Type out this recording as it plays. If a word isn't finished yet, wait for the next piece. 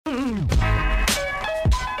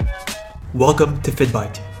Welcome to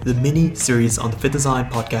FittBite, the mini series on the Fit Design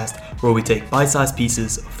podcast where we take bite-sized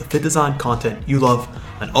pieces of the fit design content you love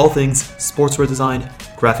on all things sportswear design,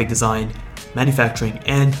 graphic design, manufacturing,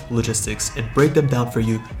 and logistics and break them down for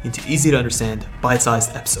you into easy to understand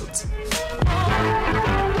bite-sized episodes.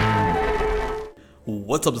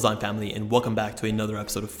 What's up, design family, and welcome back to another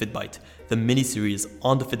episode of FittBite, the mini series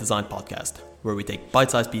on the Fit Design podcast, where we take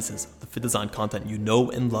bite-sized pieces of the fit design content you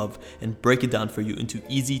know and love and break it down for you into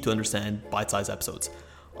easy to understand bite-sized episodes.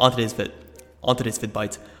 On today's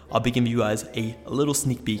FittBite, I'll be giving you guys a little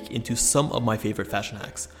sneak peek into some of my favorite fashion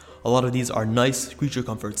hacks. A lot of these are nice creature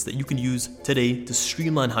comforts that you can use today to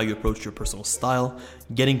streamline how you approach your personal style,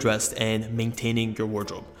 getting dressed, and maintaining your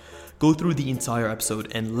wardrobe. Go through the entire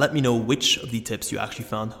episode and let me know which of the tips you actually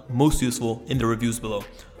found most useful in the reviews below.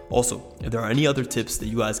 Also, if there are any other tips that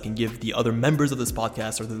you guys can give the other members of this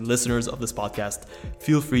podcast or the listeners of this podcast,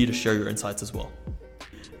 feel free to share your insights as well.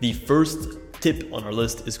 The first tip on our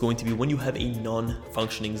list is going to be when you have a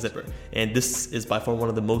non-functioning zipper. And this is by far one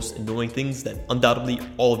of the most annoying things that undoubtedly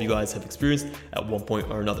all of you guys have experienced at one point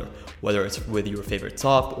or another. Whether it's with your favorite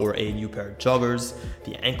top or a new pair of joggers,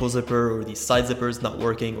 the ankle zipper or the side zippers not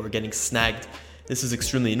working or getting snagged. This is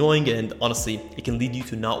extremely annoying, and honestly, it can lead you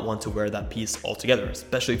to not want to wear that piece altogether,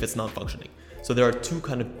 especially if it's not functioning. So there are two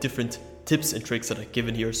kind of different tips and tricks that I've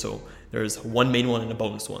given here. So there's one main one and a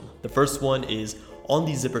bonus one. The first one is on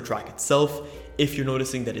the zipper track itself. If you're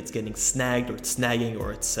noticing that it's getting snagged or it's snagging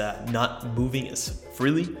or it's not moving as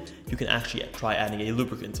freely, you can actually try adding a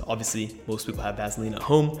lubricant. Obviously, most people have Vaseline at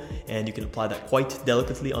home, and you can apply that quite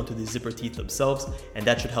delicately onto the zipper teeth themselves, and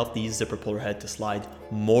that should help the zipper puller head to slide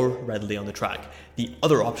more readily on the track. The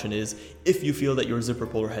other option is if you feel that your zipper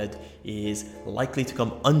puller head is likely to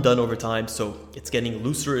come undone over time, so it's getting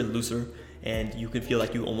looser and looser, and you can feel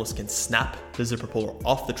like you almost can snap the zipper puller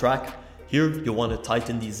off the track. Here, you'll want to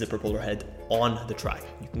tighten the zipper puller head on the track.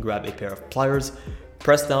 You can grab a pair of pliers,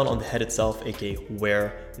 press down on the head itself, aka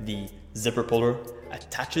where the zipper puller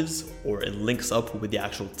attaches or it links up with the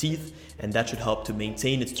actual teeth, and that should help to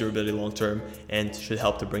maintain its durability long term and should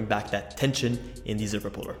help to bring back that tension in the zipper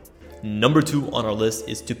puller. Number 2 on our list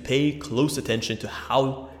is to pay close attention to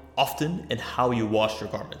how often and how you wash your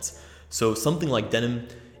garments. So something like denim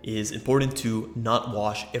is important to not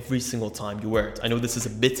wash every single time you wear it. I know this is a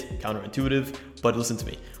bit counterintuitive, but listen to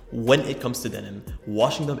me. When it comes to denim,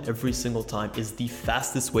 washing them every single time is the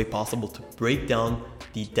fastest way possible to break down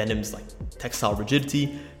the denim's textile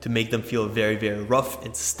rigidity, to make them feel very, very rough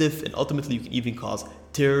and stiff, and ultimately you can even cause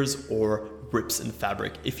tears or rips in the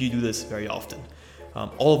fabric if you do this very often.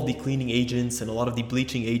 All of the cleaning agents and a lot of the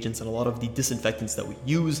bleaching agents and a lot of the disinfectants that we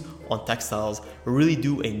use on textiles really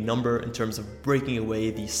do a number in terms of breaking away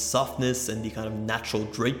the softness and the kind of natural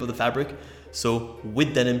drape of the fabric. So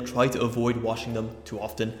with denim, try to avoid washing them too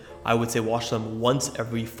often. I would say wash them once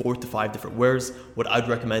every 4 to 5 different wears. What I'd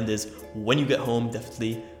recommend is when you get home,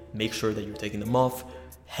 definitely make sure that you're taking them off,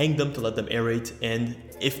 hang them to let them aerate, and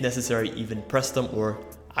if necessary, even press them or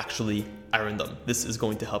actually iron them. This is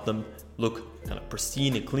going to help them look kind of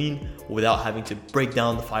pristine and clean without having to break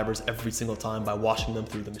down the fibers every single time by washing them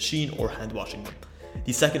through the machine or hand washing them.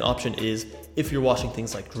 The second option is if you're washing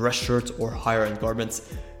things like dress shirts or higher end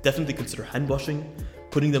garments, definitely consider hand washing.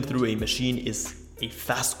 Putting them through a machine is a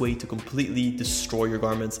fast way to completely destroy your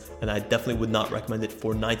garments, and I definitely would not recommend it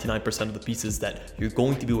for 99% of the pieces that you're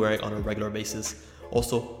going to be wearing on a regular basis.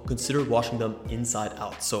 Also, consider washing them inside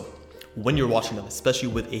out. So when you're washing them, especially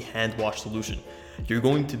with a hand wash solution, you're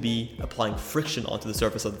going to be applying friction onto the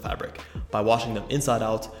surface of the fabric. By washing them inside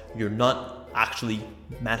out, you're not actually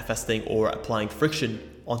manifesting or applying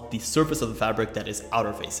friction on the surface of the fabric that is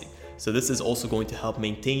outer facing. So this is also going to help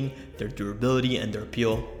maintain their durability and their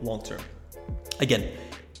appeal long term. Again,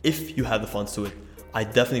 if you have the funds to it, I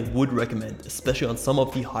definitely would recommend, especially on some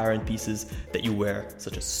of the higher end pieces that you wear,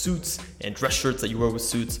 such as suits and dress shirts that you wear with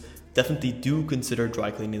suits, definitely do consider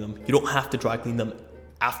dry cleaning them. You don't have to dry clean them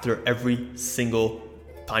after every single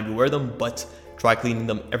time you wear them, but dry cleaning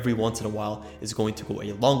them every once in a while is going to go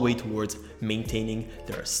a long way towards maintaining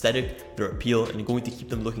their aesthetic, their appeal, and going to keep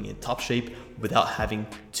them looking in top shape without having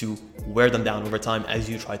to wear them down over time as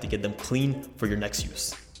you try to get them clean for your next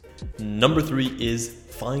use. Number 3 is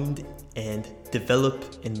find and develop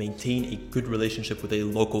and maintain a good relationship with a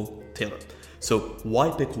local tailor. So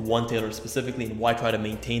why pick one tailor specifically, and why try to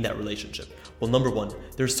maintain that relationship? Well, number 1,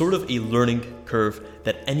 there's sort of a learning curve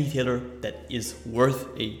that any tailor that is worth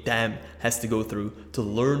a damn has to go through to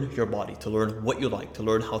learn your body, to learn what you like, to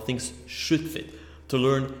learn how things should fit, to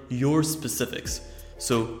learn your specifics.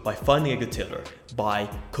 So by finding a good tailor, by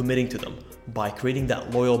committing to them, by creating that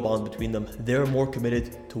loyal bond between them, they're more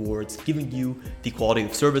committed towards giving you the quality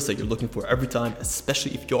of service that you're looking for every time,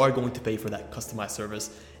 especially if you are going to pay for that customized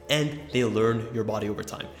service, and they learn your body over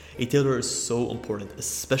time. A tailor is so important,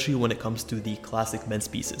 especially when it comes to the classic men's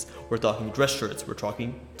pieces. We're talking dress shirts, we're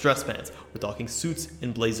talking dress pants, we're talking suits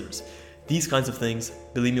and blazers. These kinds of things,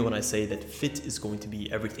 believe me when I say that fit is going to be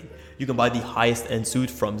everything. You can buy the highest end suit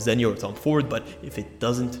from Zenio or Tom Ford, but if it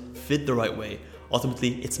doesn't fit the right way,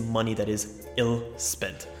 ultimately it's money that is ill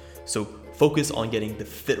spent. So focus on getting the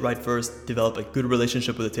fit right first, develop a good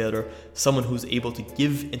relationship with a tailor, someone who's able to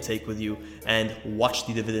give and take with you, and watch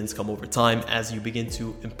the dividends come over time as you begin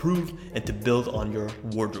to improve and to build on your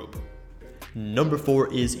wardrobe. Number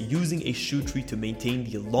 4 is using a shoe tree to maintain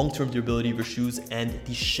the long-term durability of your shoes and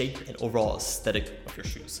the shape and overall aesthetic of your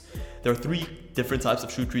shoes. There are 3 different types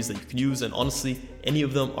of shoe trees that you can use, and honestly, any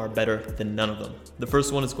of them are better than none of them. The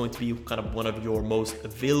first one is going to be kind of one of your most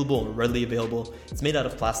available and readily available. It's made out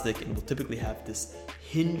of plastic and will typically have this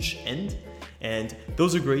hinge end, and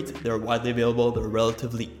those are great. They're widely available, they're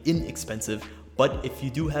relatively inexpensive. But if you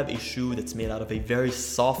do have a shoe that's made out of a very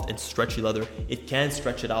soft and stretchy leather, it can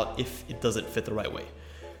stretch it out if it doesn't fit the right way.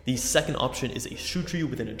 The second option is a shoe tree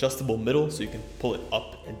with an adjustable middle, so you can pull it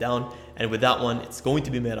up and down. And with that one, it's going to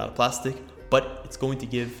be made out of plastic, but it's going to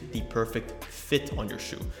give the perfect fit on your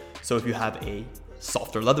shoe. So if you have a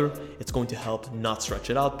softer leather, it's going to help not stretch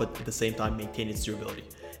it out, but at the same time maintain its durability.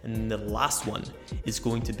 And then the last one is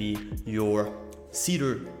going to be your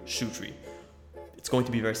cedar shoe tree. It's going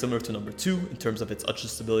to be very similar to number 2 in terms of its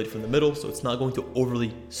adjustability from the middle, so it's not going to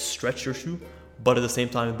overly stretch your shoe, but at the same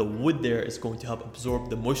time, the wood there is going to help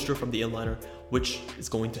absorb the moisture from the inliner, which is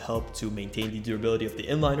going to help to maintain the durability of the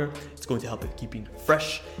inliner. It's going to help it keeping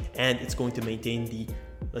fresh, and it's going to maintain the,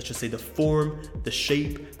 let's just say, the form, the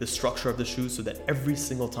shape, the structure of the shoes, so that every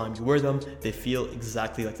single time you wear them, they feel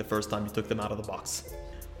exactly like the first time you took them out of the box.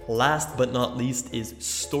 Last but not least is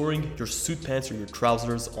storing your suit pants or your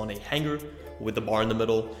trousers on a hanger with the bar in the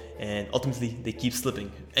middle, and ultimately they keep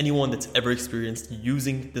slipping. Anyone that's ever experienced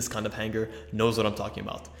using this kind of hanger knows what I'm talking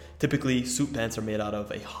about. Typically, suit pants are made out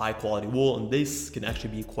of a high quality wool, and this can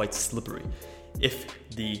actually be quite slippery. If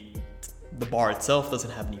the bar itself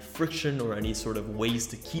doesn't have any friction or any sort of ways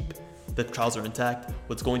to keep the trouser intact,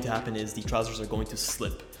 what's going to happen is the trousers are going to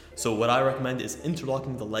slip. So what I recommend is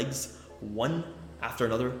interlocking the legs one after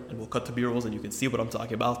another, and we'll cut to B-rolls and you can see what I'm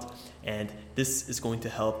talking about. And this is going to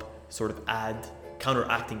help sort of add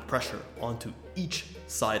counteracting pressure onto each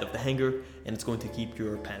side of the hanger, and it's going to keep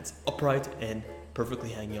your pants upright and perfectly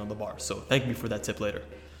hanging on the bar. So thank me for that tip later.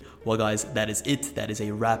 Well guys, that is it. That is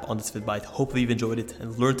a wrap on this FittBite. Hopefully you've enjoyed it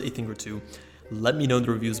and learned a thing or two. Let me know in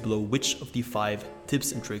the reviews below which of the 5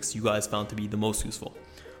 tips and tricks you guys found to be the most useful.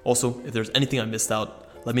 Also, if there's anything I missed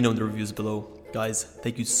out, let me know in the reviews below. Guys,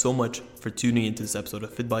 thank you so much for tuning into this episode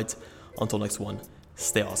of FittBite. Until next one,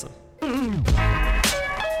 stay awesome.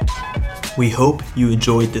 We hope you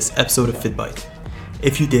enjoyed this episode of FittBite.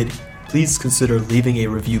 If you did, please consider leaving a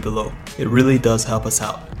review below. It really does help us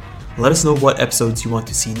out. Let us know what episodes you want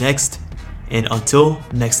to see next, and until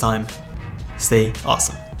next time, stay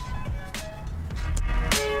awesome.